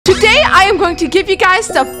today I am going to give you guys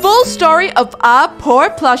the full story of our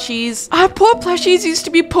poor plushies. Our poor plushies used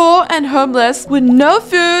to be poor and homeless with no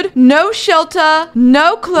food, no shelter,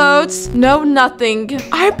 no clothes, no nothing.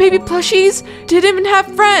 Our baby plushies didn't even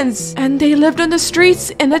have friends and they lived on the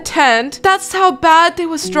streets in a tent. That's how bad they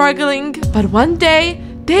were struggling. But one day,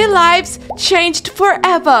 their lives changed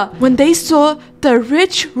forever when they saw the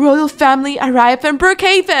rich royal family arrive in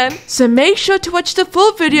Brookhaven. So make sure to watch the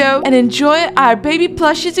full video and enjoy our baby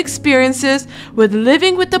plushies experiences with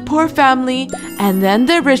living with the poor family and then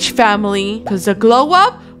the rich family. Because the glow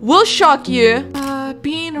up will shock you.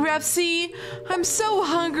 Bean Repsy, I'm so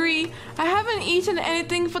hungry. I haven't eaten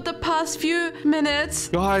anything for the past few minutes.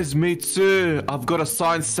 Guys, me too. I've got a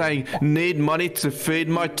sign saying, need money to feed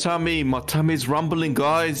my tummy. My tummy's rumbling,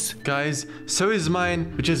 guys. Guys, so is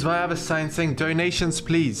mine, which is why I have a sign saying donations,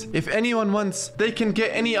 please. If anyone wants, they can get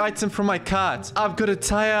any item from my cart. I've got a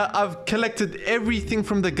tire. I've collected everything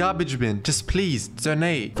from the garbage bin. Just please,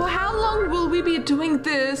 donate. For how long will we be doing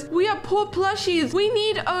this? We are poor plushies. We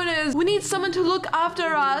need owners. We need someone to look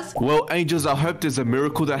after us. Well, angels, I hope there's a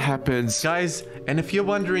miracle that happens. Guys, and if you're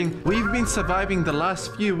wondering, we've been surviving the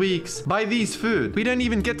last few weeks by these food. We don't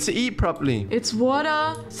even get to eat properly. It's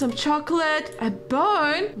water, some chocolate, a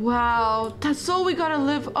bone. Wow, that's all we gotta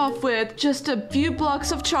live off with. Just a few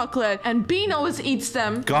blocks of chocolate, and Bean always eats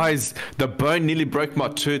them. Guys, the bone nearly broke my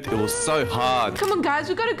tooth. It was so hard. Come on, guys,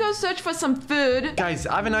 we gotta go search for some food. Guys,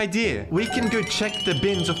 I have an idea. We can go check the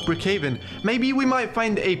bins of Brookhaven. Maybe we might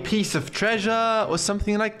find a piece of treasure or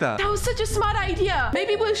something like that. That was such a smart idea.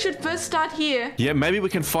 Maybe we should first start here. Yeah, maybe we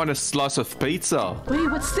can find a slice of pizza. Wait,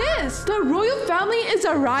 what's this? The royal family is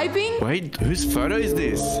arriving? Wait, whose photo is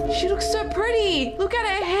this? She looks so pretty. Look at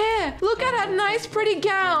her hair. Look at her nice pretty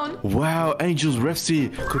gown. Wow, Angels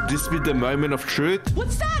Refsy, could this be the moment of truth?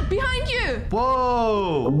 What's that behind you?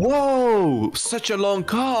 Whoa! Whoa, such a long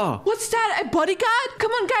car. What's that, a bodyguard?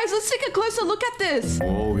 Come on, guys, let's take a closer look at this.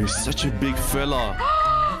 Whoa, he's such a big fella.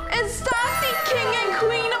 Is that the king and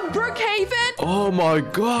queen of Brookhaven? Oh my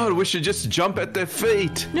god, we should just jump at their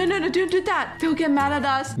feet. No, don't do that. They'll get mad at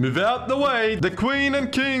us. Move out the way. The queen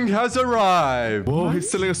and king has arrived. Whoa,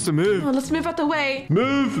 he's telling us to move. Oh, let's move out the way.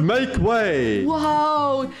 Move, make way.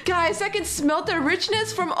 Whoa, guys, I can smell the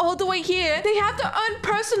richness from all the way here. They have their own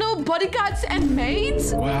personal bodyguards and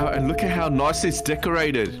maids. Wow, and look at how nicely it's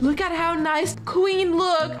decorated. Look at how nice Queen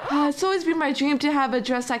look. It's always been my dream to have a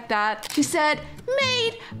dress like that. She said,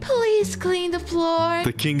 maid, please clean the floor.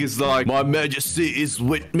 The king is like, my majesty is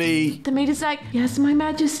with me. The maid is like, yes, my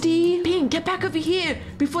majesty. Bean, get back over here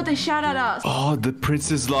before they shout at us. Oh, the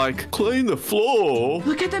prince is like, clean the floor.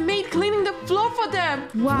 Look at the maid cleaning the floor for them.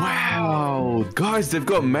 Wow. Guys, they've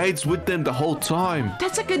got maids with them the whole time.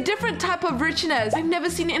 That's like a different type of richness. I've never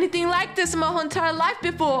seen anything like this in my whole entire life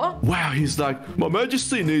before. Wow, he's like, my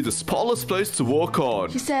majesty needs a spotless place to walk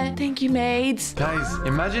on. She said, thank you, maids. Guys,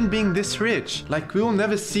 imagine being this rich. Like, we will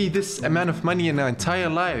never see this amount of money in our entire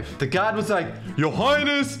life. The guard was like, Your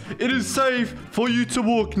Highness, it is safe for you to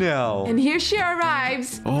walk now. And here she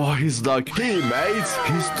arrives. Oh, he's like, hey, mates,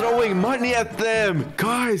 he's throwing money at them.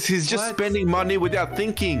 Guys, he's just spending money without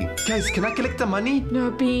thinking. Guys, can I collect the money? No,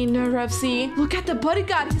 Bean, no, Revsy. Look at the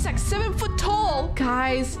bodyguard. He's like 7 foot tall.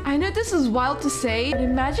 Guys, I know this is wild to say, but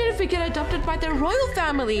imagine if we get adopted by the royal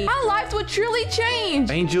family. Our lives would truly change.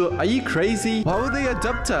 Angel, are you crazy? Why would they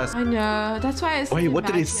adopt us? I know. That's why I said Wait, what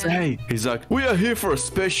did he say? He's like, we are here for a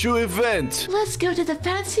special event. Let's go to the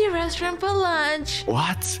fancy restaurant for lunch.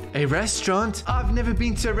 What? A restaurant? I've never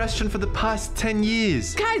been to a restaurant for the past 10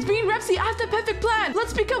 years. Guys, Bean, Revsy, I have the perfect plan.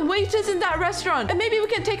 Let's become waiters in that restaurant, and maybe we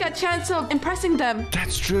can take a chance of impressing them.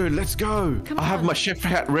 That's true. Let's go. I have my chef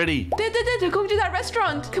hat ready. They're going to that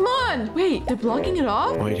restaurant. Come on. Wait, they're blocking it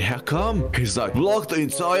off? Wait, how come? He's like, block the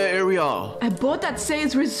entire area. A board that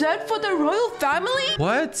says reserved for the royal family?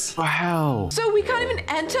 What? Wow. So we can't even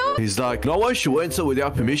enter? He's like, no one should enter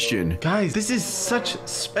without permission. Guys, this is such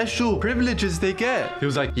special privileges they get. He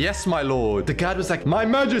was like, yes, my lord. The guard was like, my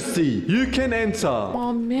majesty, you can enter.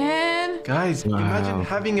 Oh, man. Guys, imagine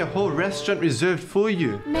having a whole restaurant reserved for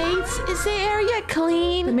you. Maids, is the area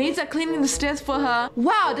clean? The maids are cleaning the stairs for her.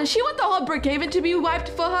 Wow, does she want the whole Brookhaven to be wiped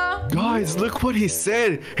for her? Guys, look what he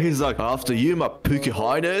said. He's like, after you, my Pookie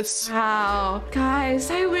Highness. Wow.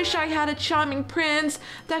 Guys, I wish I had a charming prince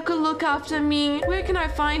that could look after me. Where can I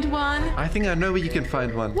find one? I think I know where you can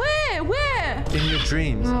find one. Where? In your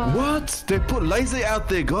dreams. What? They put laser out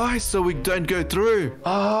there, guys, so we don't go through.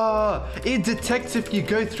 Ah, it detects if you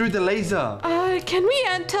go through the laser. Can we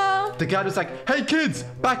enter? The guy was like, hey kids,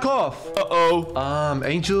 back off. Uh-oh.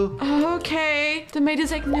 Angel? Okay. The maid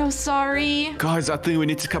is like, no, sorry. Guys, I think we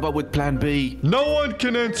need to come up with plan B. No one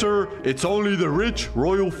can enter. It's only the rich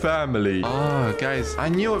royal family. Oh, guys, I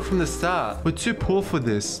knew it from the start. We're too poor for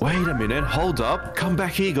this. Wait a minute. Hold up. Come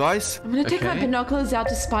back here, guys. I'm gonna take my binoculars out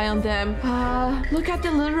to spy on them. Look at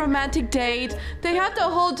the little romantic date. They had the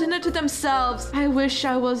whole dinner to themselves. I wish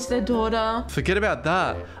I was their daughter. Forget about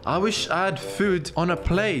that. I wish I had food on a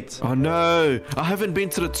plate. Oh no, I haven't been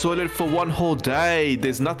to the toilet for one whole day.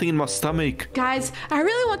 There's nothing in my stomach. Guys, I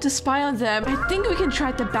really want to spy on them. I think we can try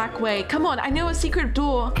it the back way. Come on, I know a secret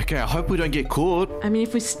door. Okay, I hope we don't get caught. I mean,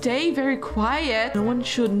 if we stay very quiet, no one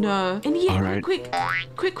should know. And here, All right. quick.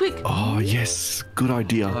 Oh, yes. Good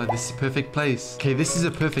idea. Oh, this is a perfect place. Okay, this is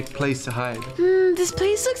a perfect place to hide. This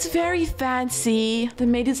place looks very fancy. The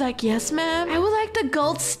maid is like, yes, ma'am. I would like the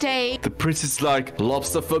gold steak. The prince is like,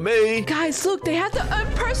 lobster for me. Guys, look, they have their own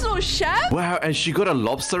personal chef. Wow, and she got a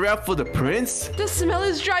lobster out for the prince? The smell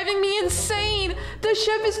is driving me insane. The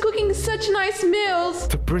chef is cooking such nice meals.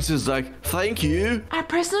 The prince is like, thank you. Our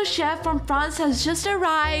personal chef from France has just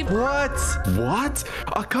arrived. What? What?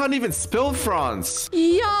 I can't even spell France.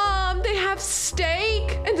 Yum! They have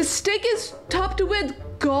steak, and the steak is topped with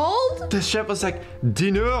gold? The chef was like,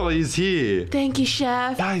 dinner is here. Thank you,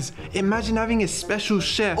 chef. Guys, imagine having a special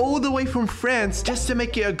chef all the way from France just to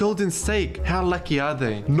make it a golden steak. How lucky are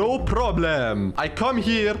they? No problem. I come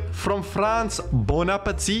here from France. Bon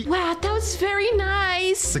appetit. Wow, that was very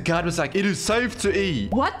nice. The guard was like, it is safe to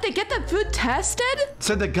eat. What? They get the food tested?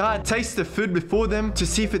 So the guard tastes the food before them to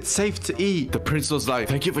see if it's safe to eat. The prince was like,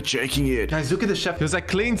 thank you for checking it. Guys, look at the chef. He was like,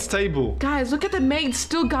 cleans table. Guys, look at the maid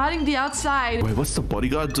still guarding the outside. Wait, what's the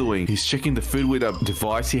bodyguard doing? He's checking the food with a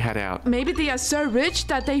device he had out. Maybe they are so rich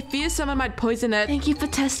that they fear someone might poison it. Thank you for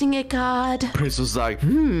testing it, God. Prince was like,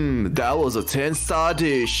 that was a 10-star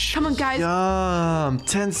dish. Come on, guys. Yum,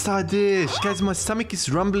 10-star dish. Guys, my stomach is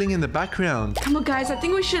rumbling in the background. Come on, guys. I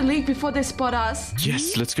think we should leave before they spot us.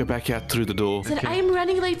 Yes, let's go back out through the door. Said, I am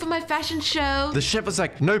running late for my fashion show. The chef was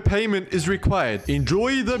like, no payment is required.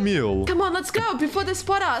 Enjoy the meal. Come on, let's go before they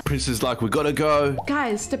spot us. Prince is like, we gotta go.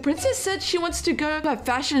 Guys, the princess said she wants to go to a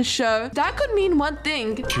fashion show. That could mean one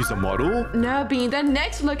thing. She's a model? No, Bean. The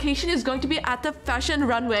next location is going to be at the fashion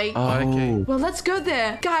runway. Oh, okay. Well, let's go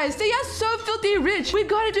there. Guys, they are so filthy rich. We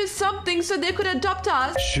gotta do something so they could adopt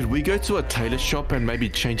us. Should we go to a tailor shop and maybe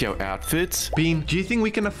change our outfits? Bean, do you think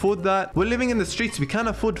we can afford that? We're living in the streets. We can't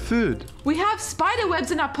afford food. We have spider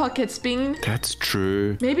webs in our pockets, Bean. That's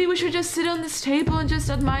true. Maybe we should just sit on this table and just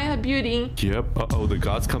admire her beauty. Yep. Uh-oh, the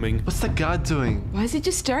guard's coming. What's the guard doing? Why is he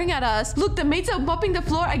just staring at us? Look, the maids are mopping the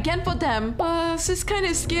floor again for them. This is kind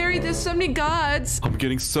of scary. There's so many guards. I'm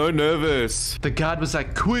getting so nervous. The guard was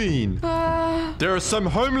like, Queen, there are some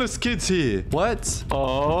homeless kids here. What?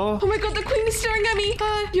 Oh. Oh my god, the queen is staring at me.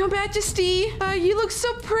 Your Majesty, you look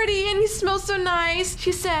so pretty and you smell so nice.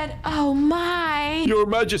 She said, oh my. Your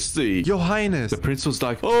Majesty. Your Highness. The prince was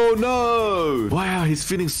like, oh no. Wow, he's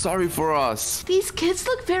feeling sorry for us. These kids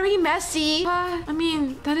look very messy. I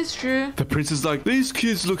mean, that is true. The prince is like, these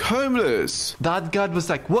kids look homeless. That guard was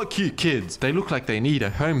like, what cute kids? They look like they need a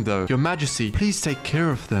home though. Your Majesty, please take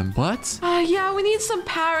care of them. What? Yeah, we need some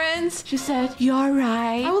parents. She said, you're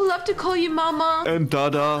right. I would love to call you Mama. And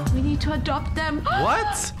Dada. We need to adopt them.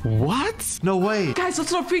 What? What? No way. Guys,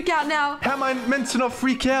 let's not freak out now. How am I meant to not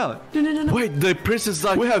freak out? No. Wait, the prince is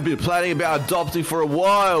like, we have been planning about adopting for a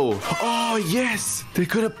while. Oh, yes. They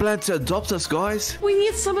could have planned to adopt us, guys. We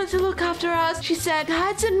need someone to look after us. She said,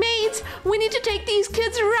 guards and maids, we need to take these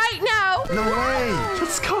kids right now. No way.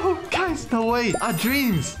 Let's go. Guys, no way. Our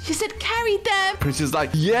dreams. She said, carry them. Prince is like,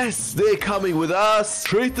 yes, they're coming with us.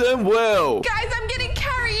 Treat them well. Guys, I'm getting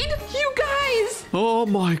carried. You guys. Oh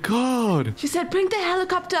my god. She said, bring the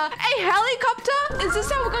helicopter. A helicopter? Is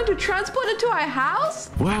this how we're going to transport it to our house?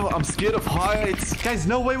 Wow, I'm scared of heights. Guys,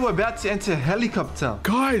 no way we're about to enter a helicopter.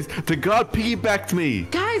 Guys, the guard piggybacked me.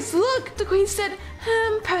 Guys, look. The queen said,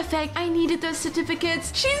 perfect. I needed those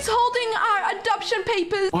certificates. She's holding our adoption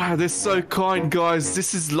papers. Wow, they're so kind, guys.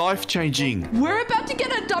 This is life-changing. We're about to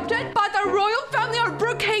get adopted by the royal family of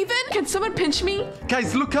Brookhaven. Can someone pinch me?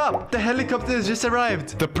 Guys, look up. The helicopter has just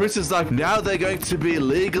arrived. The prince is like, now they're going to be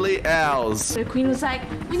legally ours. The queen was like,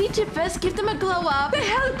 we need to first give them a glow up. The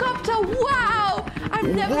helicopter, wow! I've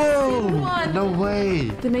never seen one. No way.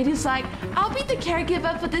 The maid is like, I'll be the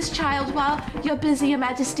caregiver for this child while you're busy, Your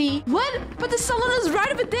Majesty. What? But the salon is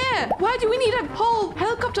right over there. Why do we need a whole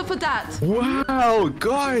helicopter for that? Wow,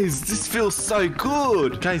 guys, this feels so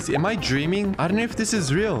good. Guys, am I dreaming? I don't know if this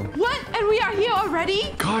is real. What? And we are here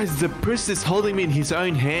already? Guys, the prince is holding me in his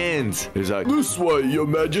own hands. He's like, this way, your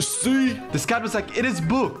majesty. This guy was like, it is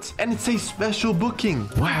booked. And it says special booking.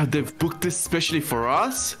 Wow, they've booked this specially for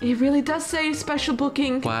us? It really does say special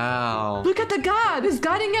booking. Wow. Look at the guard. He's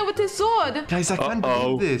guarding it with his sword. Guys, I can't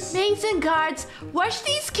believe this. Maids and guards, watch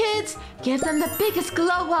these kids. Give them the biggest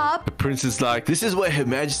glow up. The prince is like, this is where her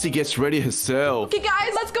majesty gets ready herself. Okay,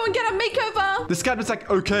 guys, let's go and get a makeover. This guy was like,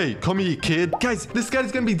 okay, come here, kid. Guys, this guy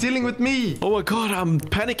is going to be dealing with me. Oh my god, I'm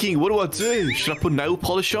panicking. What do I do? Should I put nail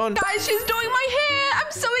polish on? Guys, she's doing my hair.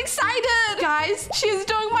 I'm so excited. Guys, she's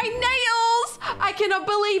doing my nails. I cannot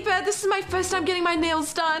believe it. This is my first time getting my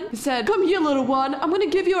nails done. He said, come here, little one. I'm going to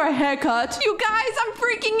give you a haircut. You guys, I'm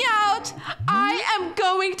freaking out. I am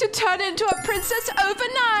going to turn into a princess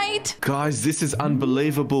overnight. Guys, this is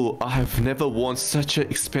unbelievable. I have never worn such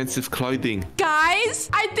expensive clothing. Guys,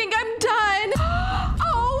 I think I'm done.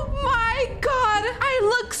 Oh my god. I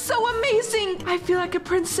look so amazing. I feel like a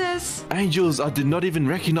princess. Angels, I did not even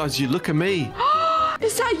recognize you. Look at me.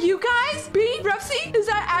 Is that you guys? B, Ruffsy? Is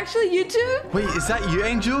that actually you two? Wait, is that you,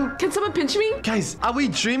 Angel? Can someone pinch me? Guys, are we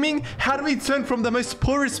dreaming? How do we turn from the most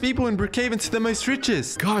poorest people in Brookhaven to the most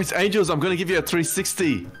richest? Guys, Angels, I'm going to give you a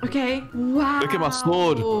 360. Okay. Wow. Look at my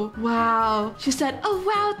sword. Wow. She said, oh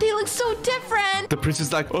wow, they look so different. The prince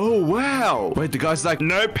is like, oh wow. Wait, the guy's like,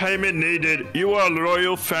 no payment needed. You are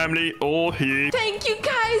royal family all here. Thank you,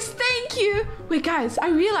 guys. Thank you. Wait, guys, I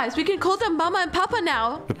realized we can call them Mama and Papa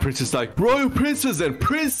now. The prince is like, royal princess and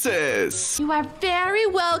princess. You are very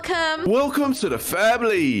welcome. Welcome to the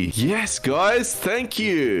family. Yes, guys. Thank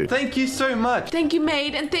you. Thank you so much. Thank you,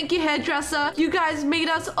 maid, and thank you, hairdresser. You guys made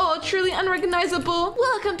us all truly unrecognizable.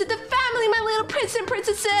 Welcome to the family, my little prince and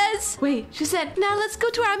princesses. Wait, she said, now let's go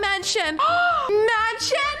to our mansion.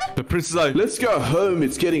 Mansion? The prince is like, let's go home.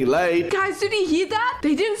 It's getting late. Guys, did you hear that?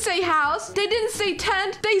 They didn't say house. They didn't say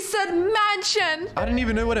tent. They said mansion. I don't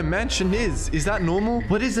even know what a mansion is. Is that normal?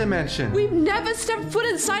 What is a mansion? We've never stepped foot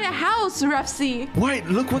inside a house, Ruffsy. Wait,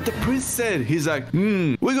 look what the prince said. He's like,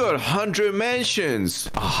 we got 100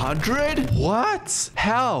 mansions. 100? What?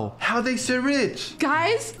 How? How are they so rich?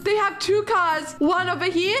 Guys, they have 2 cars. One over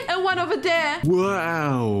here and one over there.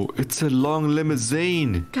 Wow, it's a long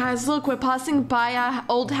limousine. Guys, look, we're passing by our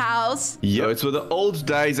old house. Yo, it's for the old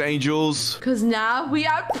days, Angels. Because now we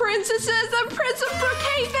are princesses and Prince of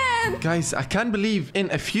Brookhaven. Guys, I can't believe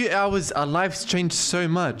in a few hours our lives changed so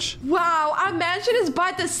much. Wow, our mansion is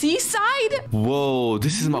by the seaside. Whoa,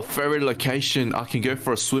 this is my favorite location. I can go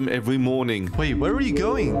for a swim every morning. Wait, where are you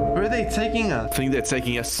going? Where are they taking us? I think they're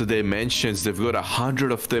taking us to their mansions. They've got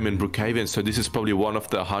 100 of them in Brookhaven, so this is probably one of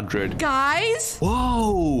the 100. Guys,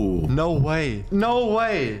 Whoa! No way. No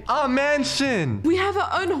way. Our mansion. we have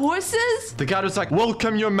our own horses. The guy was like,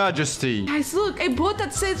 welcome your majesty. Guys, look, a board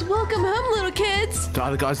that says, welcome home, little kids. The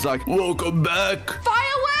other guy's like, welcome back.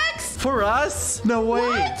 Fireworks. For us? No way.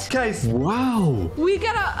 What? Guys, Wow. We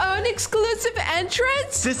got our own exclusive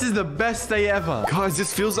entrance. this is the best day ever. Guys,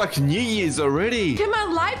 this feels like New Year's already. Can my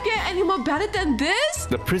life get any more better than this?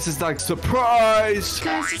 The prince is like, surprise.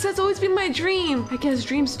 Guys, this has always been my dream. I guess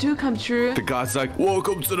dreams do come true. The guy's like,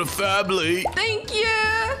 welcome to the family. Thank you.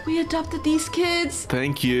 We adopted these kids.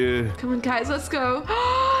 Thank you. Come on, guys, let's go.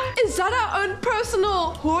 Is that our own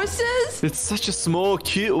personal horses? It's such a small,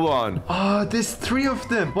 cute one. Oh, there's 3 of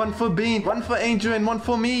them. One for Bean, one for Angel, and one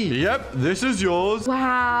for me. Yep, this is yours.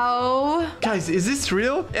 Wow. Guys, is this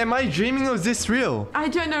real? Am I dreaming or is this real? I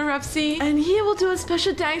don't know, Ruffsy. And he will do a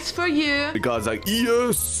special dance for you. The guy's like,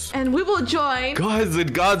 yes. And we will join. Guys, the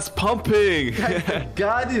God's pumping.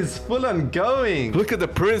 God is full on going. Look at the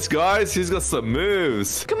prince, guys. He's got some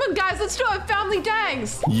moves. Come on, guys, let's do a family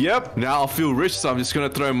dance. Yep. Now I feel rich, so I'm just going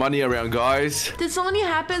to throw money around, guys. This only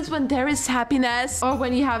happens when there is happiness or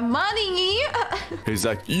when you have money. He's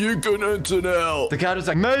like, you can enter now. The guy was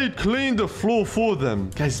like, maid, clean the floor for them.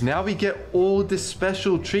 Guys, now we get all this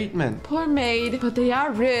special treatment. Poor maid, but they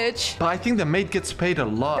are rich. But I think the maid gets paid a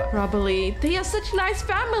lot. Probably. They are such a nice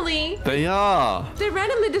family. They are. They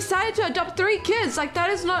randomly decided to adopt 3 kids. Like, that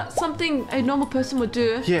is not something a normal person would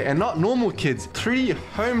do. Yeah, and not normal kids. 3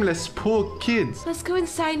 homeless, poor kids. Let's go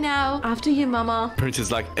inside now. After you, Mama. Prince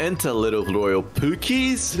is like, enter, little royal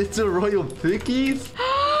pookies. Little royal pookies.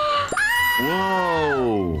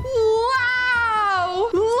 Whoa. Wow!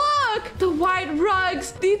 Look! The white rug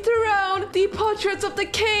rugs, the throne, the portraits of the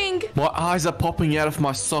king. My eyes are popping out of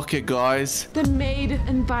my socket, guys. The maid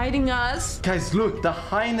inviting us. Guys, look, the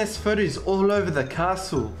highness photo is all over the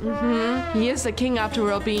castle. He is the king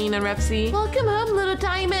after all, Bean and Repsy. Welcome home, little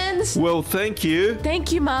diamonds. Well, thank you.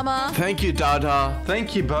 Thank you, Mama. Thank you, Dada.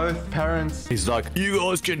 Thank you both, parents. He's like, you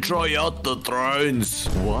guys can try out the thrones.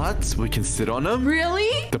 What? We can sit on them?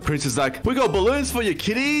 Really? The prince is like, we got balloons for you,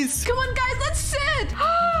 kitties. Come on, guys, let's sit.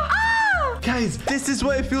 Guys, this is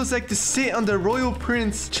what it feels like to sit on the royal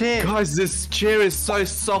prince chair. Guys, this chair is so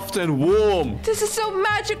soft and warm. This is so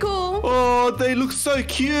magical. Oh, they look so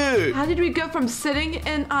cute. How did we go from sitting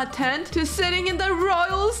in our tent to sitting in the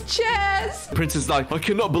royals' chairs? Prince is like, I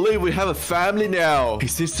cannot believe we have a family now. He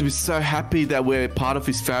seems to be so happy that we're part of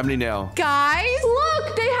his family now. Guys,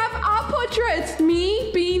 look, they have our portraits. Me,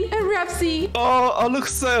 Bean, and Repsy. Oh, I look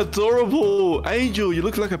so adorable. Angel, you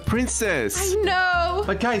look like a princess. I know.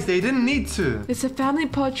 But guys, they didn't need to. It's a family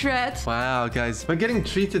portrait. Wow, guys, we're getting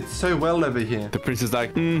treated so well over here. The prince is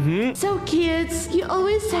like, So kids, you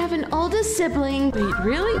always have an older sibling. Wait,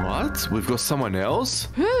 really? what? We've got someone else?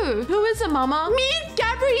 Who? Who is it, Mama? Meet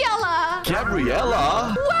Gabriella.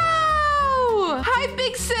 Gabriella? Wow! Hi,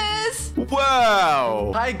 big sis.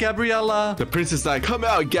 Wow. Hi, Gabriella. The prince is like, come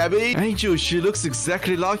out, Gabby. Angel, she looks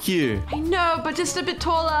exactly like you. I know, but just a bit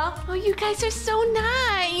taller. Oh, you guys are so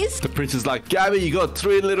nice. The prince is like, Gabby, you got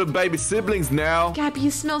 3 little baby siblings now. Gabby,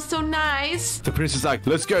 you smell so nice. The prince is like,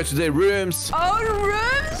 let's go to their rooms. Own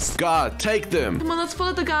rooms? Guard, take them. Come on, let's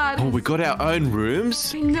follow the guard. Oh, we got our own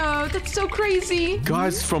rooms? I know, that's so crazy.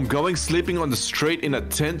 Guys, from going sleeping on the street in a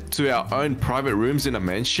tent to our own private rooms in a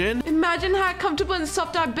mansion? Imagine how comfortable and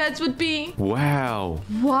soft our beds would be. Wow.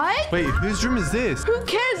 What? Wait, whose room is this? Who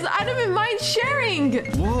cares? I don't even mind sharing.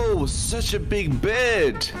 Whoa, such a big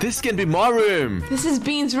bed. This can be my room. This is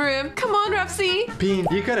Bean's room. Come on, Repsy. Bean,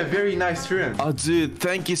 you got a very nice room. Oh, dude,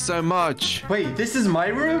 thank you so much. Wait, this is my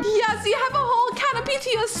room? Yes, you have a whole canopy to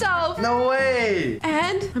yourself. No way.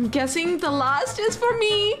 And I'm guessing the last is for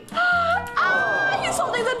me. He's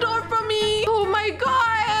holding the door for me. Oh my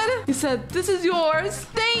god. He said, this is yours.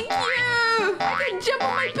 Thank you. I can jump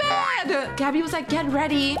on my bed. Gabby was like, get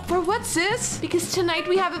ready. For what, sis? Because tonight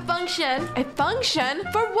we have a function. A function?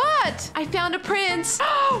 For what? I found a prince.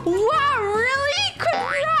 Wow, really?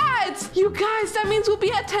 Congrats. You guys, that means we'll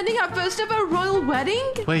be attending our first ever royal wedding?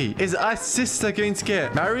 Wait, is our sister going to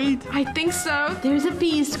get married? I think so. There's a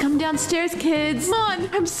feast. Come downstairs, kids. Come on.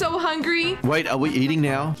 I'm so hungry. Wait, are we eating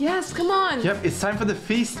now? Yes, come on. Yep, it's time for the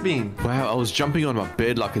feast, Bean. Wow, I was jumping on my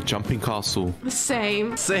bed like a jumping castle.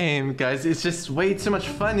 Same. Same, guys. It's just way too much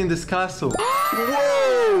fun in this castle.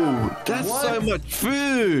 Whoa! That's What? so much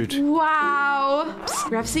food! Wow. Psst,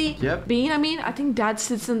 Repsy? Yep. Bean, I think Dad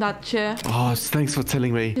sits in that chair. Oh, thanks for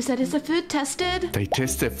telling me. You said, is the food tested? They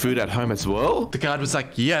test their food at home as well? The guard was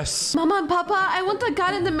like, yes. Mama and Papa, I want the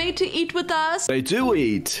guard and the maid to eat with us. They do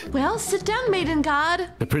eat. Well, sit down, maiden god.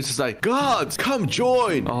 The prince is like, guards, come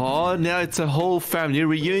join. Oh, now it's a whole family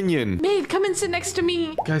reunion. Maid, come and sit next to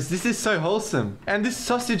me. Guys, this is so wholesome. And this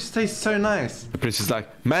sausage tastes so nice. The prince is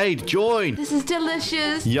like, maid, join. This is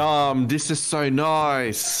delicious. Yum, this is so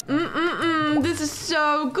nice. This is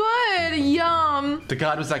so good. Yum. The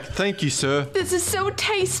guard was like, thank you, sir. This is so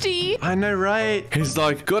tasty. I know, right? He's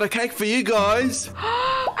like, got a cake for you guys.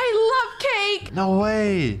 I love cake. No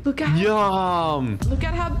way. Look at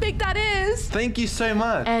how big that is. Thank you so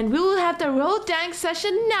much. And we will have the roll dance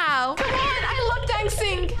session now. Come on, I love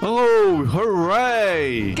dancing. Oh,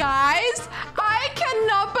 hooray. Guys, I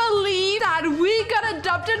cannot believe that we got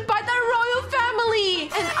adopted by the royal family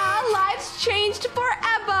and our lives changed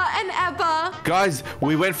forever and ever. Guys,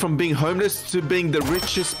 we went from being homeless to being the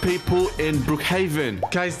richest people in Brookhaven.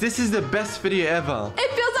 Guys, this is the best video ever.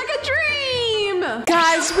 It feels like a dream.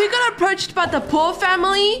 Guys, we got approached by the poor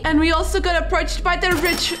family and we also got approached by the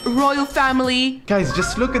rich royal family. Guys,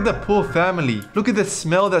 just look at the poor family. Look at the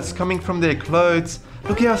smell that's coming from their clothes.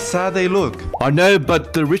 Look how sad they look. I know,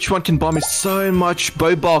 but the rich one can buy me so much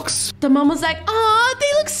Bobox. The mom was like, "Aw,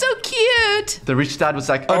 they look so cute." The rich dad was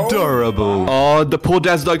like, adorable. Oh, the poor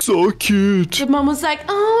dad's like, so cute. The mom was like,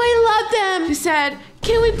 "Oh, I love them." She said,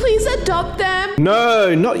 "Can we please adopt them?"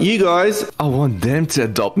 No, not you guys. I want them to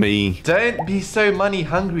adopt me. Don't be so money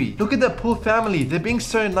hungry. Look at the poor family. They're being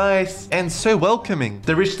so nice and so welcoming.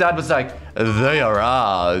 The rich dad was like, they are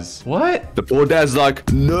ours. What? The poor dad's like,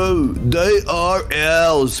 no, they are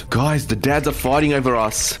ours. Guys, the dads are fighting over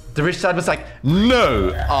us. The rich dad was like,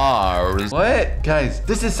 no, ours. What? Guys,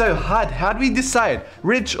 this is so hard. How do we decide?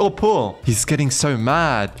 Rich or poor? He's getting so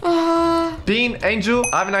mad. Bean, Angel,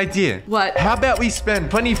 I have an idea. What? How about we spend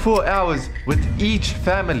 24 hours with each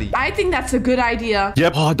family? I think that's a good idea.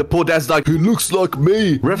 Yep. Oh, the poor dad's like, he looks like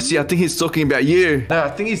me. Refsy, I think he's talking about you. No, I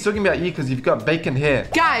think he's talking about you because you've got bacon hair.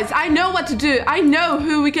 Guys, I know what to do. I know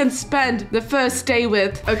who we can spend the first day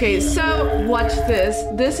with. Okay, so watch this.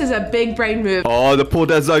 This is a big brain move. Oh, the poor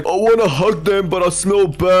dad's like, I want to hug them, but I smell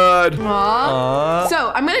bad. Aww.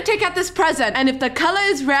 So I'm gonna take out this present, and if the color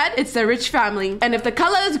is red, it's the rich family, and if the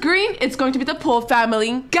color is green, it's going to be the poor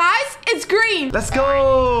family. Guys, it's green. Let's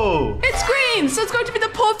go. It's green, so it's going to be the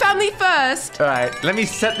poor family first. All right, let me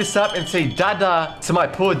set this up and say Dada to my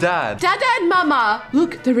poor dad. Dada and Mama.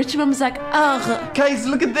 Look, the rich mama's like, ugh. Guys,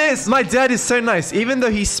 look at this. My dad is so nice. Even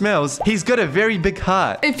though he smells, he's got a very big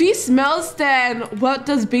heart. If he smells, then what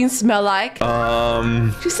does Bean smell like?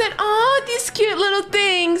 She said, oh, these cute little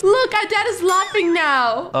things. Look, our dad is laughing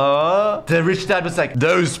now. The rich dad was like,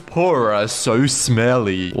 those poor are so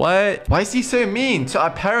smelly. What? Why is he so mean to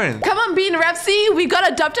our parents? Come on, Bean Repsy. We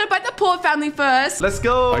got adopted by the poor family first. Let's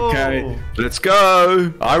go. Okay, let's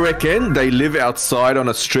go. I reckon they live outside on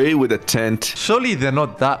a street with a tent. Surely they're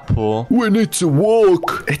not that poor. We need to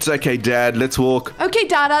walk. It's okay, Dad. Let's walk. Okay,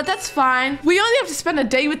 Dada, that's fine. We only have to spend a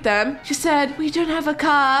day with them. She said, we don't have a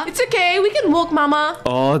car. It's okay. We can walk, Mama.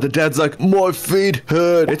 Oh, the dad's like, my feet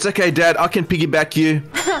hurt. It's okay, Dad. I can piggyback you.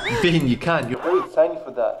 Bean, you can't. You're very tiny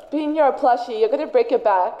for that. Bean, you're a plushie. You're going to break your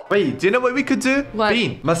back. Wait, do you know what we could do? What?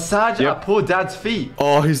 Bean, massage our poor dad's feet.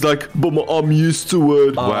 Oh, he's like, but I'm used to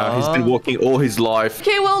it. Wow, he's been walking all his life.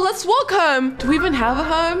 Okay, well, let's walk home. Do we even have a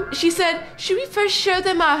home? She said, should we first show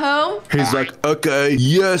them our home? He's like, okay,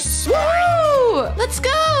 yes. Woo! Let's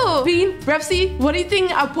go. Bean, Repsy, what do you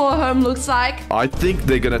think our poor home looks like? I think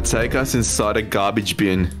they're gonna take us inside a garbage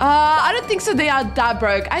bin. I don't think so. They are that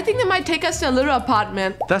broke. I think they might take us to a little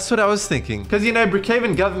apartment. That's what I was thinking. Because, you know,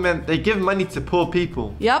 Brookhaven government, they give money to poor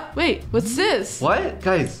people. Yep. Wait, what's this? What?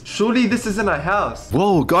 Guys, surely this isn't our house.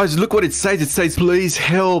 Whoa, guys, look what it says. It says, please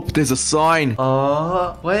help. There's a sign.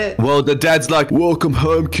 What? Well, the dad's like, welcome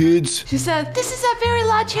home, kids. She said, this is a very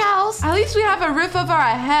large house. At least we have a roof over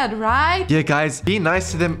our head, right? Yeah, guys, be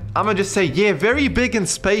nice to them. I'm gonna just say, yeah, very big and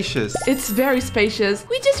spacious. It's very spacious.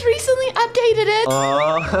 We just recently updated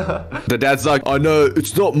it. The dad's like, I know,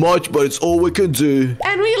 it's not much, but it's all we can do.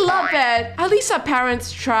 And we love it. At least our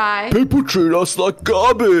parents try. People treat us like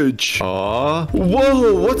garbage. Whoa,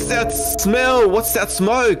 what's that smell? What's that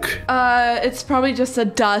smoke? It's probably just a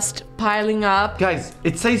dust piling up. Guys,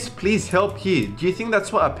 it says please help here. Do you think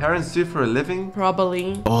that's what our parents do for a living?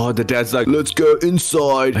 Probably. Oh, the dad's like, let's go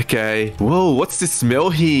inside. Okay. Whoa, what's this smell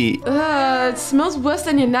here? It smells worse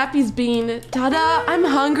than your nappies, Bean. Dada, I'm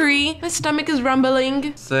hungry. My stomach is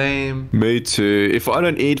rumbling. Same. Me too. If I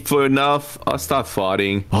don't eat for enough, I'll start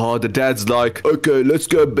fighting. Oh, the dad's like, okay, let's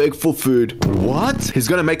go beg for food. What? He's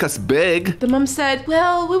gonna make us beg? The mom said,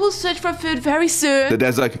 well, we will search for food very soon. The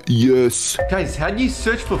dad's like, yes. Guys, how do you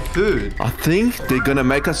search for food? I think they're gonna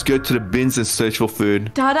make us go to the bins and search for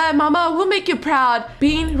food. Dada and Mama, we'll make you proud.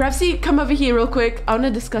 Bean, Repsy, come over here real quick. I want to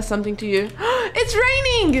discuss something to you. It's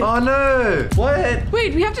raining! Oh no! What?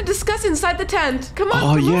 Wait, we have to discuss inside the tent. Come on,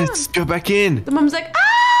 Oh, come yes, on. go back in. The mom's like,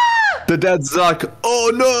 ah! The dad's like,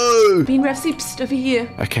 oh no! Bean, Repsy, psst, over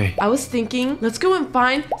here. Okay. I was thinking, let's go and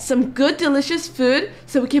find some good, delicious food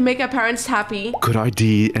so we can make our parents happy. Good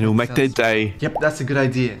idea, and it'll make their day. Yep, that's a good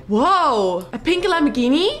idea. Whoa! A pink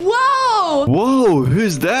Lamborghini? Whoa! Whoa,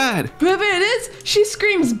 who's that? Whoever it is, she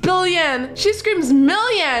screams billion. She screams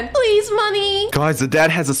million. Please, money. Guys, the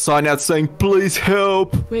dad has a sign out saying, please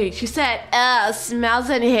help. Wait, she said, smells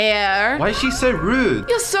in here. Why is she so rude?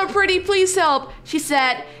 You're so pretty, please help. She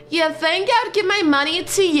said, you think I'd give my money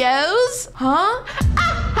to use? Huh?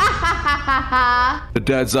 The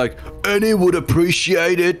dad's like, Annie would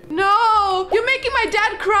appreciate it. No, you're making my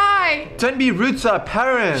dad cry. Don't be rude to our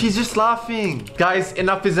parents. She's just laughing. Guys,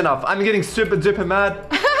 enough is enough. I'm getting super duper mad.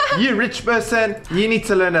 You rich person, you need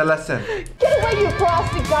to learn a lesson. Get away, you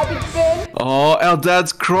plastic garbage bin. Oh, our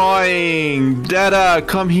dad's crying. Dada,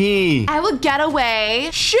 come here. I will get away.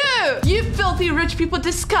 Shoo! You filthy rich people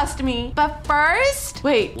disgust me. But first,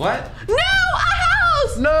 wait. What? No, a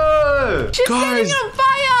house! No! She's Guys. setting on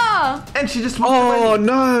fire! And she just walked Oh, away.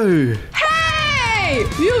 no. Hey!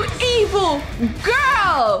 You evil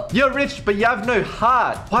girl! You're rich, but you have no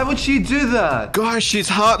heart. Why would she do that? Guys, she's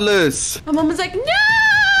heartless. My mom was like, no!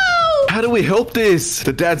 How do we help this?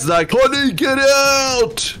 The dad's like, honey, get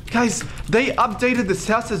out. Guys, they updated this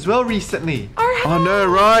house as well recently. Our house! Oh, no,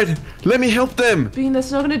 right? Let me help them. Bean,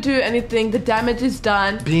 that's not gonna do anything. The damage is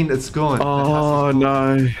done. Bean, it's gone. Oh,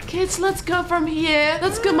 no. Kids, let's go from here.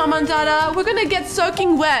 Let's go, Mama and Dada. We're gonna get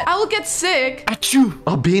soaking wet. I will get sick. Achoo.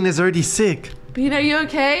 Oh, Bean is already sick. Bean, are you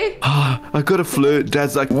okay? I got a flu.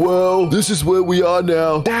 Dad's like, well, this is where we are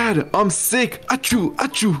now. Dad, I'm sick. Achoo,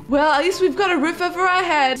 achoo. Well, at least we've got a roof over our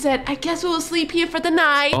head. Said, I guess we'll sleep here for the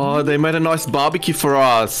night. Oh, they made a nice barbecue for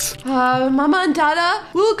us. Mama and Dada,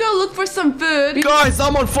 we'll go look for some food. Guys,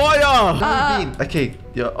 I'm on fire. Bean, okay,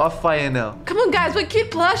 you're off fire now. Come on, guys, we're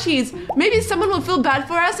cute plushies. Maybe someone will feel bad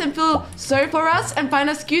for us and feel sorry for us and find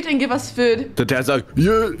us cute and give us food. The dad's like,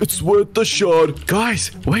 yeah, it's worth the shot.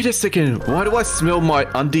 Guys, wait a second. Why do I smell my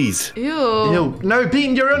undies? Ew. Yo, no,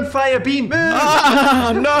 Bean, you're on fire, Bean. Move.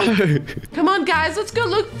 No. Come on, guys, let's go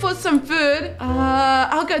look for some food.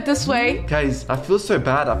 I'll go this way. Guys, I feel so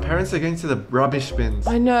bad. Our parents are going to the rubbish bins.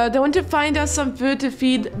 I know, they want to find us some food to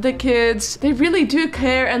feed the kids. They really do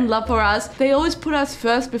care and love for us. They always put us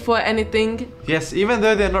first before anything. Yes, even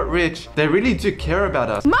though they're not rich, they really do care about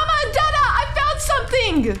us. Mama and Dada, I found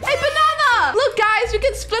something! A banana! Look, guys, we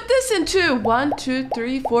can split this into 1, 2,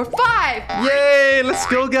 3, 4, 5. Yay, let's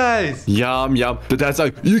go, guys. Yum, yum. The dad's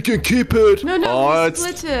like, you can keep it. No, we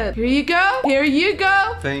split it. Here you go. Here you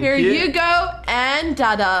go. Thank Here you. you go. And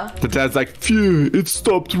Dada. The dad's like, phew, it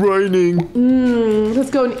stopped raining. Let's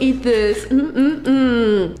go and eat this.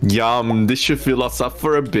 Yum, this should fill us up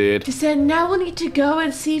for a bit. She said, now we'll need to go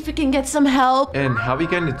and see if we can get some help. And how are we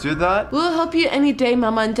going to do that? We'll help you any day,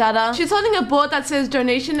 Mama and Dada. She's holding a board that says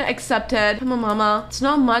donation accepted. Come on, Mama. It's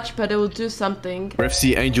not much, but it will do something.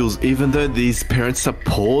 FC Angels, even though these parents are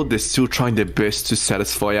poor, they're still trying their best to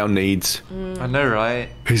satisfy our needs. I know, right?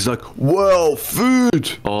 He's like, well,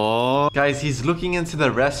 food. Oh, Guys, he's looking into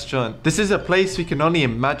the restaurant. This is a place we can only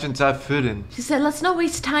imagine to have food in. She said, let's not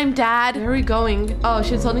waste time, Dad. Where are we going? Oh,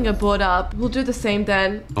 she's holding a board up. We'll do the same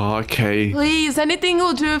then. okay. Please, anything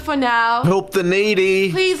will do for now. Help the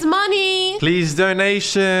needy. Please, money. Please,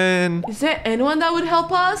 donation. Is there anyone that would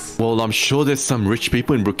help us? Well, I'm sure there's some rich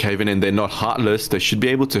people in Brookhaven and they're not heartless. They should be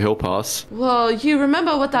able to help us. Well, you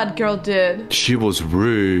remember what that girl did. She was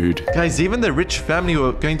rude. Guys, even the rich family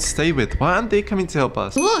we're going to stay with, why aren't they coming to help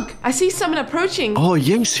us? Look, I see someone approaching. Oh,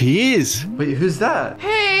 yes, he is. Wait, who's that?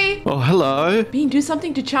 Hey. Oh, hello. Bean, do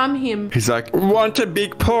something to charm him. He's like, want a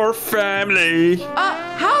big poor family.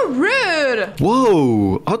 How rude.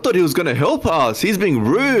 Whoa, I thought he was gonna help us. He's being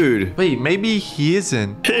rude. Wait, maybe he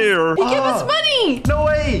isn't. Here. He gave us money. No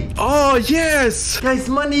way! Oh, yes. Guys,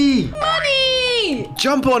 money! Money.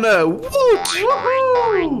 Jump on her. Woot.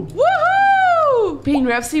 Woohoo. Woohoo. Bean,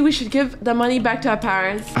 Revsy, we should give the money back to our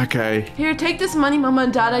parents. Okay. Here, take this money, Mama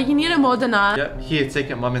and Dada. You need it more than us. Yep, here, take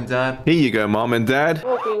it, Mom and Dad. Here you go, Mom and Dad.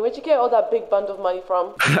 Oh, Bean, where'd you get all that big bundle of money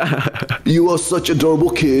from? You are such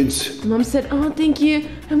adorable kids. Mom said, oh, thank you.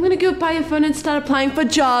 I'm gonna go buy a phone and start applying for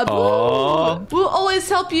jobs. Aww. We'll always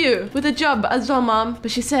help you with a job as well, Mom.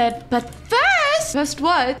 But she said, but first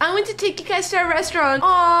what? I want to take you guys to a restaurant.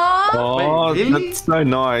 Aww. Oh, Wait, really? that's so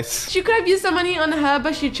nice. She could have used the money on her,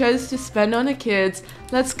 but she chose to spend on her kids.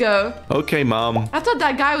 Let's go. Okay, Mom. I thought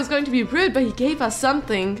that guy was going to be rude, but he gave us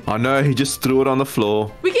something. I know, he just threw it on the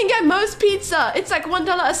floor. We can get Moe's Pizza. It's like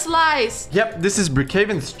 $1 a slice. Yep, this is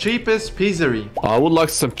Brookhaven's cheapest pizzeria. I would like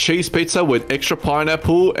some cheese pizza with extra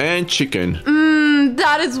pineapple and chicken.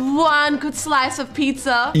 That is one good slice of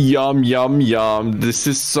pizza. Yum, yum, yum. This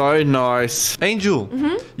is so nice. Angel,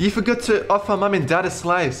 you forgot to offer Mom and Dad a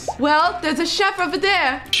slice. Well, there's a chef over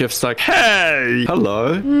there. Chef's like, hey.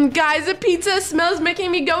 Hello. Guys, the pizza smells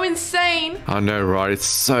making me go insane. I know, right? It's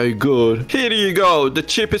so good. Here you go. The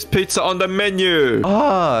cheapest pizza on the menu.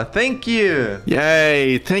 Ah, thank you.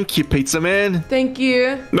 Yay. Thank you, pizza man. Thank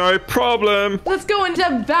you. No problem. Let's go and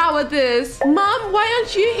devour this. Mom, why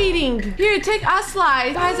aren't you eating? Here, take our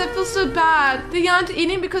slice. Guys, I feel so bad. They aren't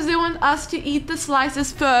eating because they want us to eat the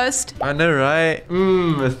slices first. I know, right?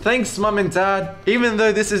 Thanks, Mom and Dad. Even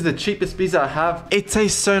though this is the cheapest pizza I have, it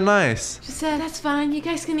tastes so nice. She said, that's fine. You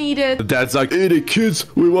guys can eat it. The dad's like, eat it, kids.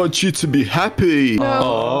 We want you to be happy.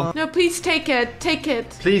 No. No, please take it. Take it.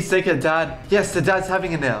 Please take it, Dad. Yes, the dad's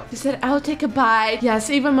having it now. She said, I'll take a bite. Yes,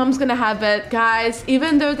 even Mom's gonna have it. Guys,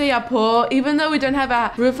 even though they are poor, even though we don't have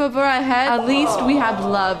a roof over our head, at least we have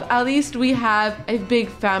love. At least we have a big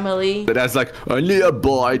family. The dad's like, only a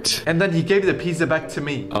bite. And then he gave the pizza back to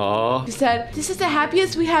me. Aw. She said, this is the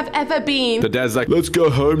happiest we have ever been. The dad's like, let's go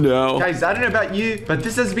home now. Guys, I don't know about you, but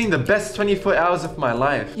this has been the best 24 hours of my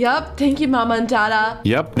life. Yup, thank you, Mama and Dada.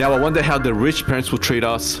 Yep. Now I wonder how the rich parents will treat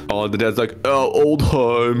us. Oh, the dad's like, our old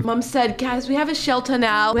home. Mom said, guys, we have a shelter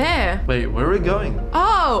now. Where? Wait, where are we going?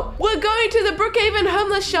 Oh, Whoa! We're going to the Brookhaven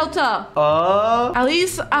homeless shelter. At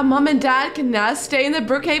least our mom and dad can now stay in the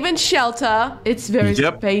Brookhaven shelter. It's very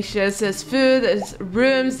spacious. There's food, there's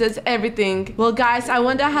rooms, there's everything. Well, guys, I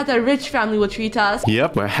wonder how the rich family will treat us.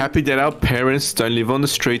 Yep, we're happy that our parents don't live on the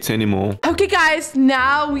streets anymore. Okay, guys,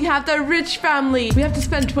 now we have the rich family. We have to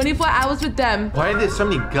spend 24 hours with them. Why are there so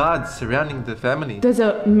many guards surrounding the family? There's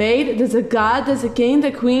a maid, there's a guard, there's a king,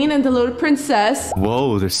 the queen, and the little princess.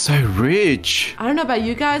 Whoa, they're so rich. I don't know about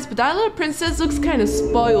you guys, but that little princess looks kind of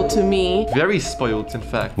spoiled to me. Very spoiled, in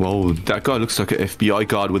fact. Whoa, that guy looks like an FBI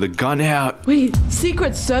guard with a gun out. Wait,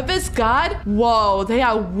 Secret Service guard? Whoa, they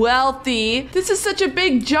are wealthy. This is such a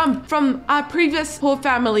big jump from our previous whole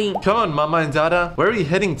family. Come on, Mama and Dada. Where are you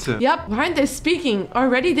heading to? Yep, why aren't they speaking?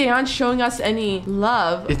 Already they aren't showing us any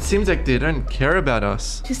love. It seems like they don't care about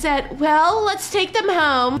us. She said, well, let's take them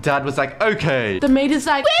home. Dad was like, okay. The maid is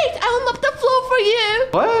like, wait, I will mop the floor for you.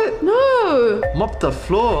 What? No. Mop the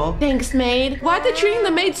floor? Thanks, maid. Why are they treating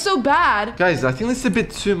the maid so bad? Guys, I think this is a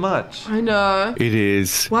bit too much. I know. It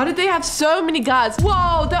is. Why did they have so many guards?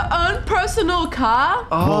 Whoa, their own personal car?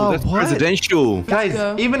 Whoa, that's presidential. Guys,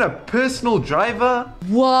 go. even a personal driver?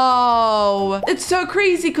 Whoa. It's so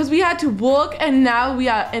crazy because we had to walk and now we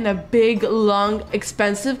are in a big, long,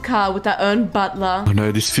 expensive car with our own butler. Oh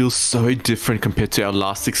no, this feels so different compared to our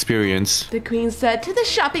last experience. The queen said, to the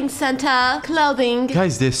shopping center, clothing.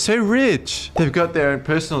 Guys, they're so rich. They've got their own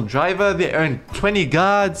personal driver, their own 20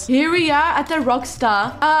 guards. Here we are at the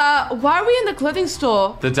Rockstar. Why are we in the clothing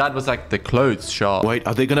store? The dad was like, the clothes shop. Wait,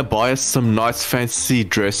 are they gonna buy us some nice fancy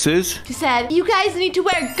dresses? She said, you guys need to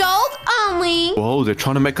wear gold only. Whoa, they're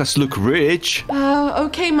trying to make us look rich.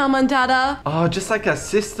 Okay, Mama and Dada. Oh, just like her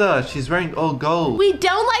sister. She's wearing all gold. We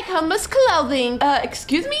don't like homeless clothing.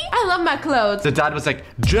 Excuse me? I love my clothes. The dad was like,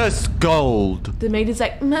 just gold. The maid is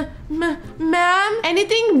like, ma'am?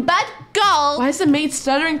 Anything but gold. Why is the maid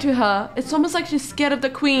stuttering to her? It's almost like she's scared of the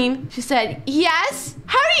queen. She said, Yes?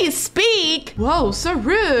 How do you speak? whoa, so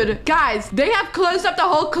rude. Guys, they have closed up the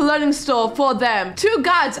whole clothing store for them. 2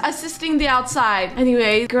 guards assisting the outside.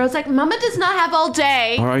 Anyway, girl's like, Mama does not have all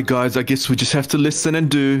day. All right, guys, I guess we just have to listen and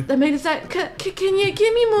do. The maid is like, can you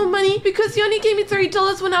give me more money? Because you only gave me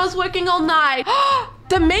 $3 when I was working all night.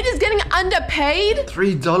 The maid is getting underpaid?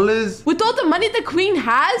 $3? With all the money the queen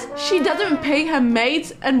has, she doesn't pay her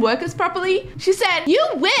maids and workers properly? She said, you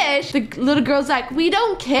wish. The little girl's like, we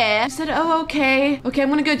don't care. She said, oh, okay. Okay, I'm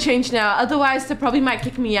gonna go change now. Otherwise, they probably might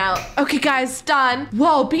kick me out. Okay, guys, done.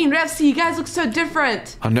 Whoa, Bean Refsy, you guys look so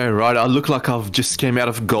different. I know, right? I look like I've just came out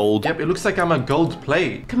of gold. Yep, it looks like I'm a gold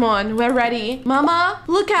plate. Come on, we're ready. Mama,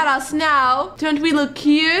 look at us now. Don't we look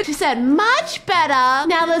cute? She said, much better.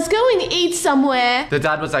 Now let's go and eat somewhere. The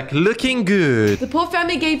dad was like, looking good. The poor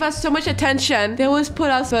family gave us so much attention. They always put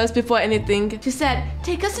us first before anything. She said,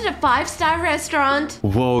 take us to the 5-star restaurant.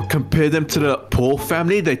 Whoa, compare them to the poor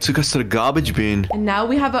family. They took us to the garbage bin. And now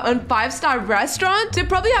we have our own 5-star restaurant? They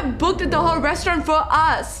probably have booked the whole restaurant for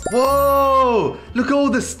us. Whoa, look at all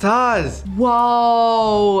the stars.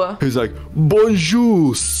 Whoa. He's like,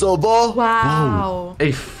 bonjour, ça va? Wow.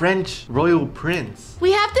 A French royal prince.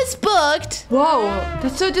 We have this booked. Whoa,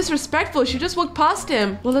 that's so disrespectful. She just walked past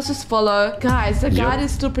him. Well, let's just follow. Guys, the guard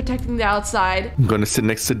is still protecting the outside. I'm gonna sit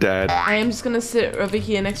next to Dad. I am just gonna sit over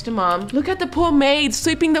here next to Mom. Look at the poor maid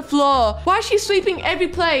sweeping the floor. Why is she sweeping every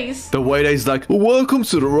place? The waiter's like, welcome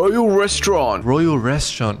to the royal restaurant. Royal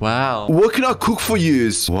restaurant, wow. What can I cook for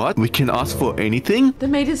yous? What? We can ask for anything? The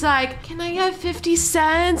maid is like, can I have 50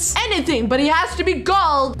 cents? Anything, but it has to be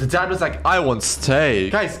gold. The dad was like, I want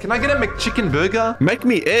steak. Guys, can I get a McChicken burger? Make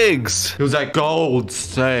me eggs. He was like, gold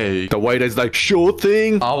steak. The waiter's like, sure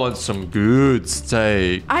thing. I want some good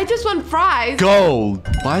steak. I just want fries. Gold.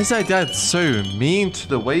 Why is that dad so mean to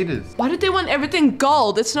the waiters? Why did they want everything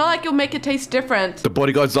gold? It's not like it'll make it taste different. The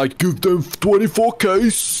bodyguard's like, give them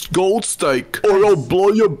 24K gold steak or I'll blow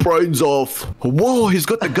your brains off. Whoa, he's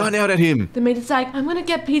got the gun out at him. The maid is like, I'm gonna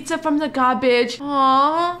get pizza from the garbage.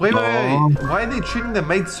 Aww. Wait. Why are they treating the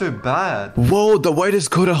maid so bad? Whoa, the waiter's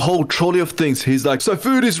got a whole trolley of things. He's like, so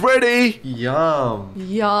food is ready. Yum.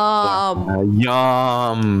 Yum.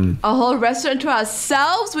 Yum. A whole restaurant to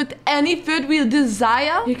ourselves with any food we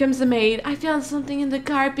desire. Here comes the maid. I found something in the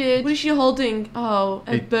garbage. What is she holding? Oh,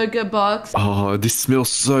 a burger box. Oh, this smells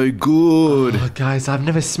so good. Oh, guys, I've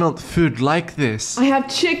never smelled food like this. I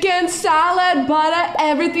have chicken, salad, butter,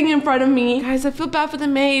 everything in front of me. Guys, I feel bad for the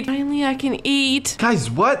maid. Finally, I can eat.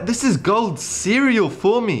 Guys, what? This is gold cereal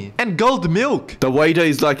for me. And gold milk. The waiter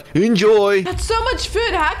is like, enjoy. That's so much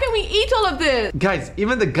food. How can we eat all of this? Guys,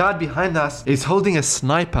 even the guard behind us is holding a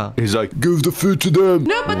sniper. He's like, give the food to them.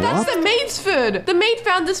 No, but that's the maid's food. The maid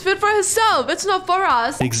found this food for herself. It's not for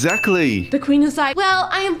us. Exactly. The queen is like, well,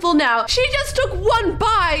 I am full now. She just took one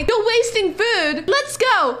bite. You're wasting food. Let's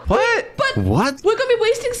go. What? But What? we're gonna be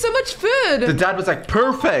wasting so much food. The dad was like,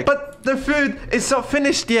 perfect. But the food is not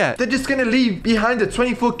finished yet. They're just gonna leave behind a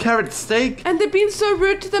 24-carat steak. And they're being so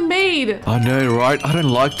rude to the maid. I know, right? I don't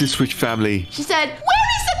like this rich family. She said, where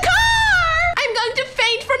is the car? I'm going to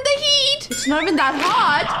faint from the heat. It's not even that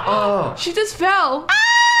hot. Oh. She just fell. Ah!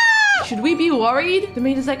 Should we be worried? The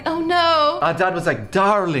maid is like, oh no. Our dad was like,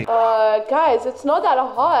 darling. Guys, it's not that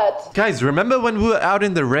hot. Guys, remember when we were out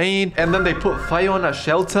in the rain and then they put fire on our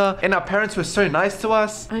shelter and our parents were so nice to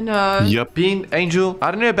us? I know. Yep. Bean, Angel,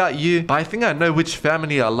 I don't know about you, but I think I know which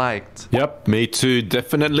family I liked. Yep, me too.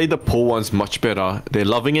 Definitely the poor one's much better.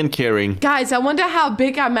 They're loving and caring. Guys, I wonder how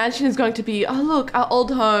big our mansion is going to be. Oh, look, our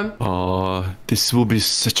old home. Oh, this will be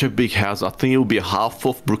such a big house. I think it will be half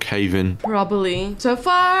of Brookhaven. Probably. So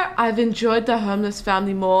far, I've enjoyed the homeless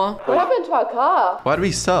family more. What happened to our car? Why do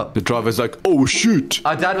we stop? The driver's like, oh, shoot.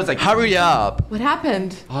 Our dad was like, hurry up. What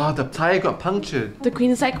happened? Oh, the tire got punctured. The queen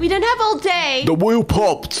is like, we don't have all day. The wheel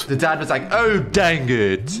popped. The dad was like, oh, dang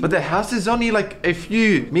it. But the house is only like a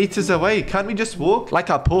few meters away. Can't we just walk? Like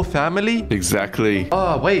our poor family? Exactly.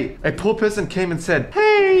 Oh, wait. A poor person came and said,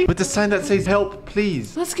 hey, with the sign that says help,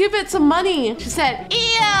 please. Let's give it some money. She said,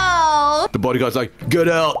 ew. The bodyguard's like, get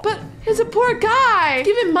out. But he's a poor guy.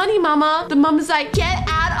 Give him money, mama. The mom is like, get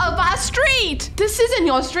out of our street. This isn't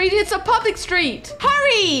your street. It's a public street.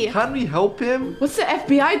 Hurry. Can't we help him? What's the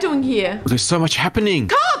FBI doing here? There's so much happening.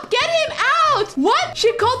 Cop, get him out. What?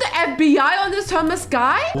 She called the FBI on this homeless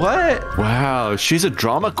guy? What? Wow, she's a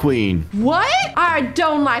drama queen. What? I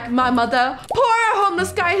don't like my mother. Poor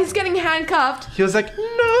homeless guy. He's getting handcuffed. He was like,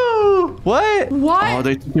 no. What? What? Oh,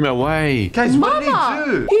 they took him away. Guys, what did Mama,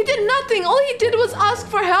 he do? he did nothing. All he did was ask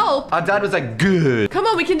for help. Our dad was like, good. Come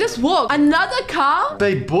on, we can just walk. Another car?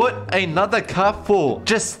 They bought another car for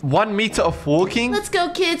just 1 meter of walking. Let's go,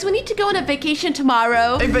 kids. We need to go on a vacation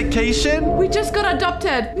tomorrow. A vacation? We just got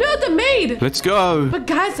adopted. No, the maid. Let's go. But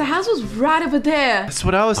guys, the house was right over there. That's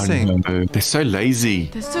what I was saying. No, they're so lazy.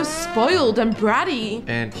 They're so spoiled and bratty.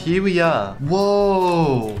 And here we are.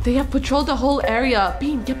 Whoa. They have patrolled the whole area.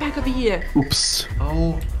 Bean, get back over here. Oops.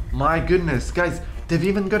 Oh my goodness. Guys, they've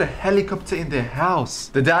even got a helicopter in their house.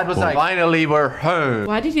 The dad was like, finally we're home.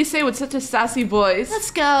 Why did he say with such a sassy voice?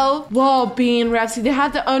 Let's go. Whoa, Bean, Rapsy, they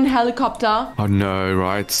have their own helicopter. I know,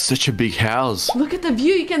 right? Such a big house. Look at the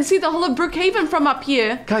view. You can see the whole of Brookhaven from up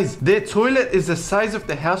here. Guys, their toilet is the size of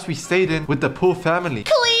the house we stayed in with the poor family.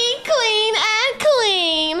 Clean, clean, and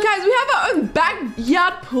clean. Guys, we have our own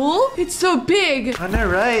backyard pool. It's so big. I know,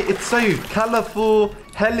 right? It's so colorful.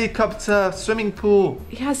 Helicopter, swimming pool.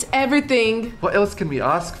 It has everything. What else can we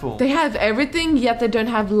ask for? They have everything, yet they don't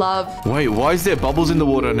have love. Wait, why is there bubbles in the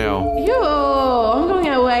water now? Ew, I'm going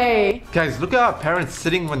away. Guys, look at our parents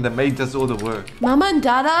sitting when the maid does all the work. Mama and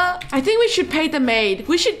Dada, I think we should pay the maid.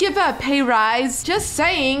 We should give her a pay rise. Just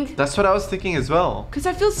saying. That's what I was thinking as well. Because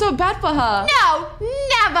I feel so bad for her. No,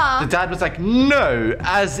 never. The dad was like, no,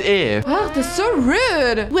 as if. Oh, they're so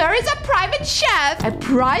rude. Where is a private chef? A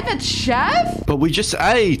private chef? But we just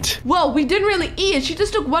ate. Well, we didn't really eat. She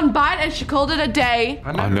just took one bite and she called it a day.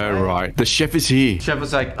 I know, right? The chef is here. Chef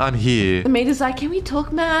was like, I'm here. The maid is like, can we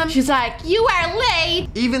talk, ma'am? She's like, you are late.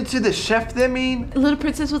 Even to the chef, they mean? The little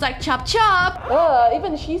princess was like, chop, chop.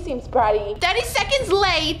 Even she seems bratty. 30 seconds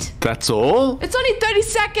late. That's all? It's only 30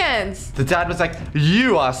 seconds. The dad was like,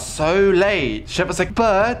 you are so late. Chef was like,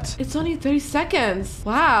 but It's only 30 seconds.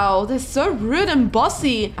 Wow, they're so rude and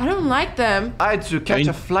bossy. I don't like them. I had to catch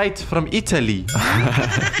a flight from Italy.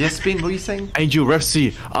 Yes, Bean, what are you saying? Angel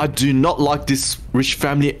Refsy, I do not like this rich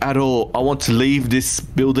family at all. I want to leave this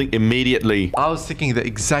building immediately. I was thinking the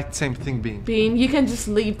exact same thing, Bean. Bean, you can just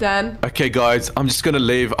leave then. Okay, guys, I'm just gonna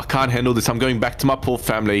leave. I can't handle this. I'm going back to my poor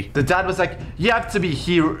family. The dad was like, you have to be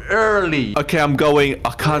here early. Okay, I'm going.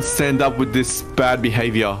 I can't stand up with this bad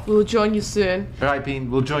behavior. We'll join you soon. All right, Bean,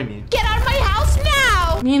 we'll join you. Get out of my house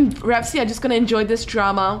now! Me and Rapsy are just gonna enjoy this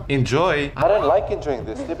drama. Enjoy? I don't like enjoying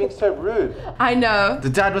this. They're being so rude. I know. The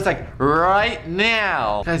dad was like, right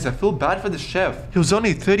now. Guys, I feel bad for the chef. He was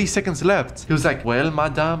only 30 seconds left. He was like, well,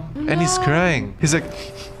 madam. And he's crying. He's like,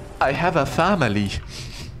 I have a family.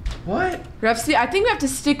 What? Rapsy, I think we have to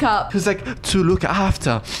stick up. He was like, to look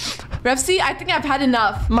after. Refsy, I think I've had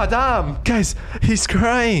enough. Madame, guys, he's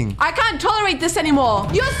crying. I can't tolerate this anymore.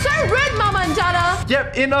 You're so rude, Mama and Dada.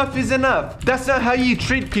 Yep, enough is enough. That's not how you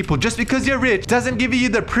treat people. Just because you're rich doesn't give you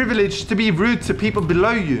the privilege to be rude to people below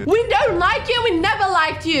you. We don't like you. We never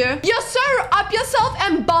liked you. You're so up yourself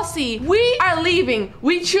and bossy. We are leaving.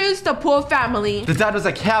 We choose the poor family. The dad was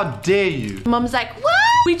like, how dare you? Mom's like, what?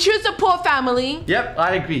 We choose the poor family. Yep,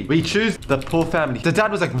 I agree. We choose the poor family. The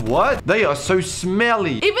dad was like, what? They are so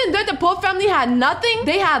smelly. Even though the poor family had nothing,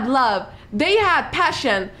 they had love. They had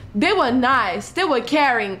passion. They were nice. They were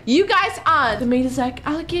caring. You guys aren't. The maid is like,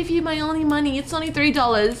 I'll give you my only money. It's only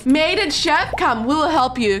 $3. Maid and chef, come, we will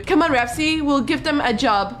help you. Come on, Refsy. We'll give them a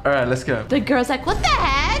job. All right, let's go. The girl's like, what the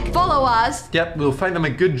heck? Follow us. Yep, we'll find them a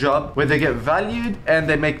good job where they get valued and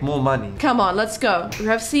they make more money. Come on, let's go.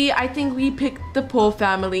 Refsy, I think we picked the poor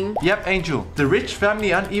family. Yep, Angel. The rich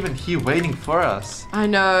family aren't even here waiting for us. I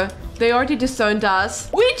know. They already disowned us.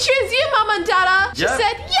 We choose you, Mama and Dada. She Yep.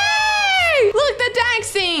 said, yay! Look, they're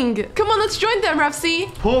dancing. Come on, let's join them,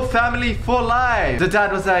 Refsy. Poor family for life. The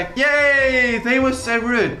dad was like, yay! They were so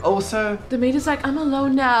rude. Also, The maid is like, I'm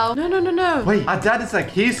alone now. No. wait, our dad is like,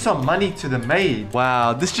 here's some money to the maid.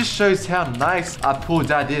 Wow, this just shows how nice our poor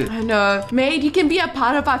dad is. I know. Maid, you can be a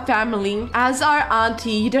part of our family. As our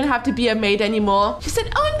auntie, you don't have to be a maid anymore. She said,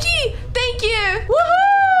 OMG, thank you.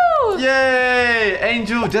 Woohoo! Yay!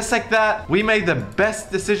 Angel, just like that, we made the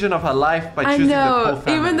best decision of our life by I choosing the know. poor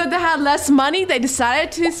family. Even though they had less money, they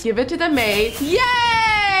decided to give it to the maid.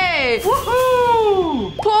 Yay!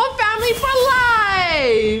 Woohoo! Poor family for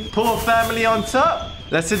life. Poor family on top.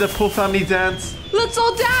 Let's see the poor family dance. Let's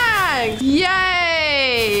all dance!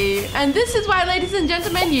 Yay! And this is why, ladies and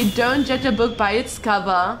gentlemen, you don't judge a book by its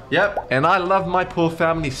cover. Yep, and I love my poor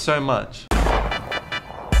family so much.